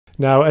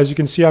Now, as you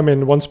can see, I'm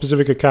in one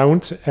specific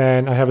account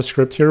and I have a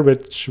script here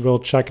which will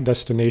check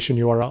destination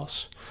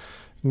URLs.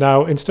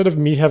 Now, instead of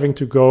me having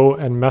to go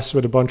and mess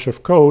with a bunch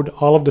of code,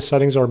 all of the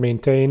settings are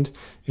maintained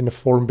in a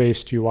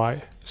form-based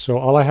UI. So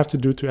all I have to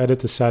do to edit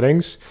the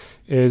settings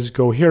is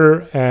go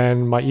here,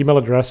 and my email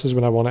address is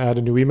when I want to add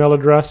a new email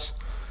address.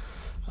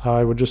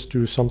 I would just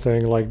do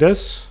something like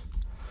this.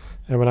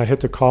 And when I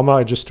hit the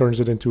comma, it just turns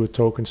it into a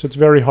token. So it's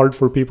very hard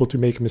for people to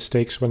make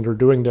mistakes when they're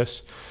doing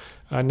this.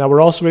 Now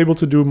we're also able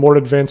to do more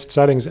advanced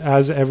settings.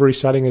 As every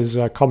setting is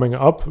coming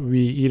up, we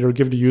either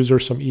give the user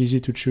some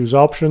easy to choose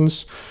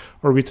options,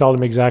 or we tell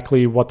them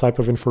exactly what type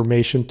of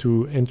information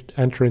to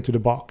enter into the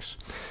box.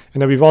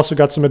 And then we've also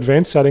got some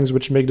advanced settings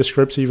which make the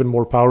scripts even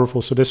more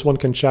powerful. So this one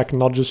can check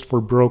not just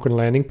for broken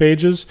landing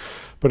pages,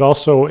 but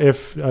also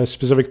if a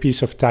specific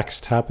piece of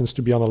text happens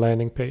to be on a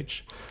landing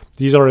page.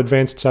 These are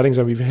advanced settings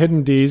and we've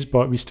hidden these,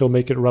 but we still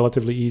make it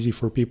relatively easy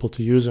for people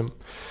to use them.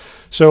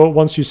 So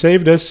once you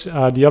save this,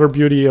 the other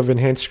beauty of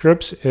enhanced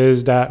scripts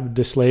is that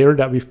this layer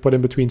that we've put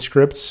in between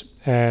scripts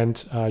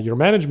and your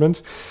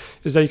management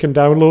is that you can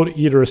download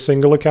either a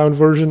single account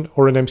version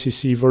or an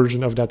MCC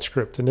version of that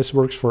script. And this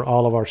works for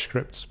all of our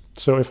scripts.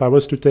 So if I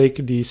was to take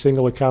the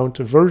single account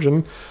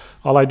version,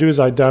 all I do is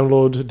I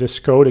download this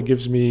code. It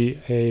gives me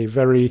a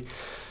very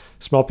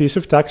small piece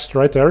of text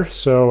right there.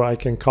 So I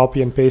can copy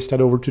and paste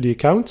that over to the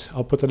account.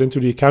 I'll put that into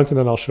the account and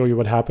then I'll show you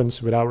what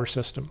happens with our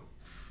system.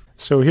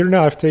 So here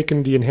now I've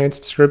taken the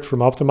enhanced script from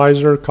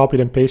Optmyzr, copied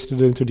and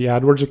pasted it into the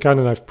AdWords account,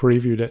 and I've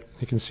previewed it.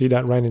 You can see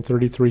that ran in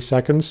 33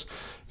 seconds.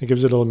 It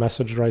gives it a little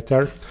message right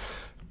there.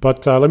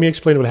 But let me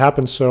explain what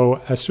happened.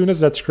 So as soon as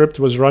that script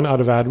was run out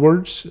of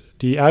AdWords,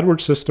 the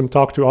AdWords system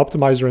talked to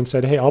Optmyzr and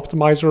said, hey,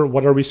 Optmyzr,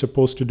 what are we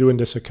supposed to do in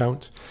this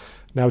account?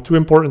 Now, two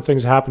important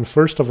things happened.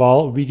 First of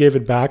all, we gave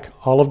it back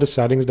all of the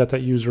settings that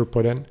user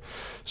put in.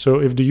 So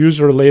if the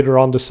user later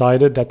on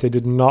decided that they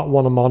did not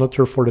want to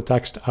monitor for the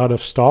text out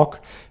of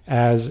stock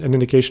as an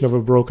indication of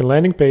a broken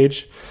landing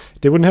page,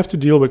 they wouldn't have to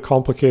deal with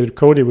complicated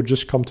code. They would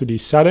just come to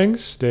these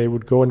settings. They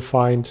would go and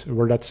find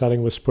where that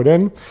setting was put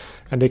in,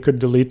 and they could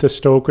delete this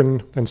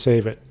token and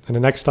save it. And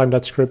the next time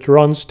that script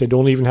runs, they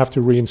don't even have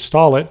to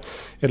reinstall it.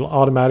 It'll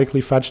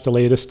automatically fetch the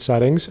latest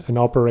settings and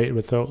operate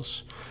with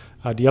those.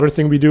 The other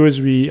thing we do is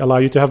we allow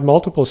you to have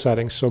multiple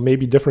settings. So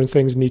maybe different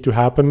things need to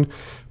happen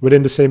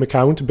within the same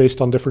account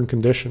based on different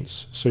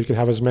conditions. So you can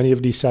have as many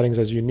of these settings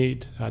as you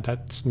need.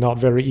 That's not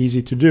very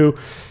easy to do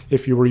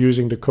if you were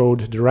using the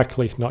code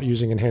directly, not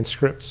using enhanced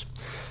scripts.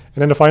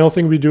 And then the final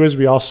thing we do is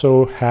we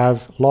also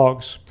have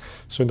logs.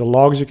 So in the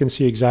logs, you can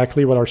see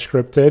exactly what our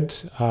script did,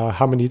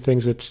 how many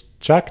things it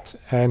checked,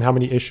 and how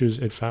many issues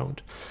it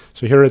found.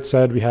 So here it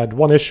said we had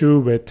one issue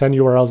with 10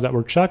 URLs that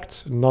were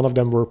checked. None of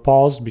them were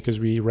paused because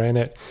we ran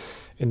it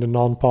in the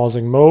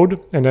non-pausing mode.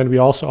 And then we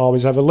also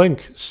always have a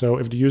link. So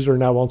if the user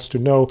now wants to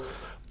know,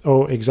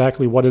 oh,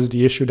 exactly what is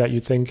the issue that you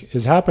think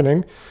is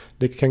happening,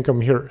 they can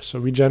come here. So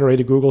we generate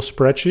a Google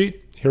spreadsheet.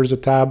 Here's a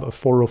tab of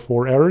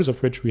 404 errors,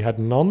 of which we had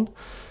none.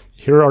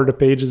 Here are the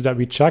pages that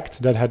we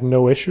checked that had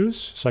no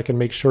issues. So I can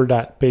make sure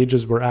that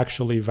pages were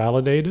actually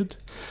validated.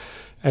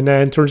 And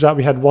then it turns out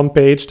we had one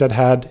page that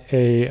had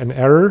an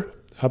error,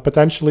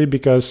 potentially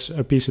because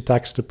a piece of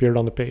text appeared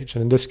on the page.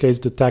 And in this case,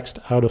 the text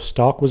out of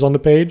stock was on the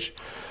page.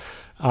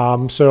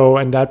 And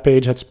that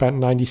page had spent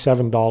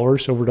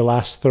 $97 over the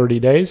last 30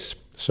 days.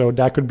 So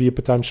that could be a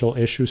potential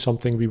issue,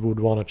 something we would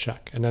want to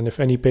check. And then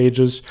if any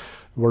pages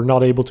were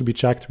not able to be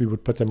checked, we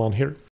would put them on here.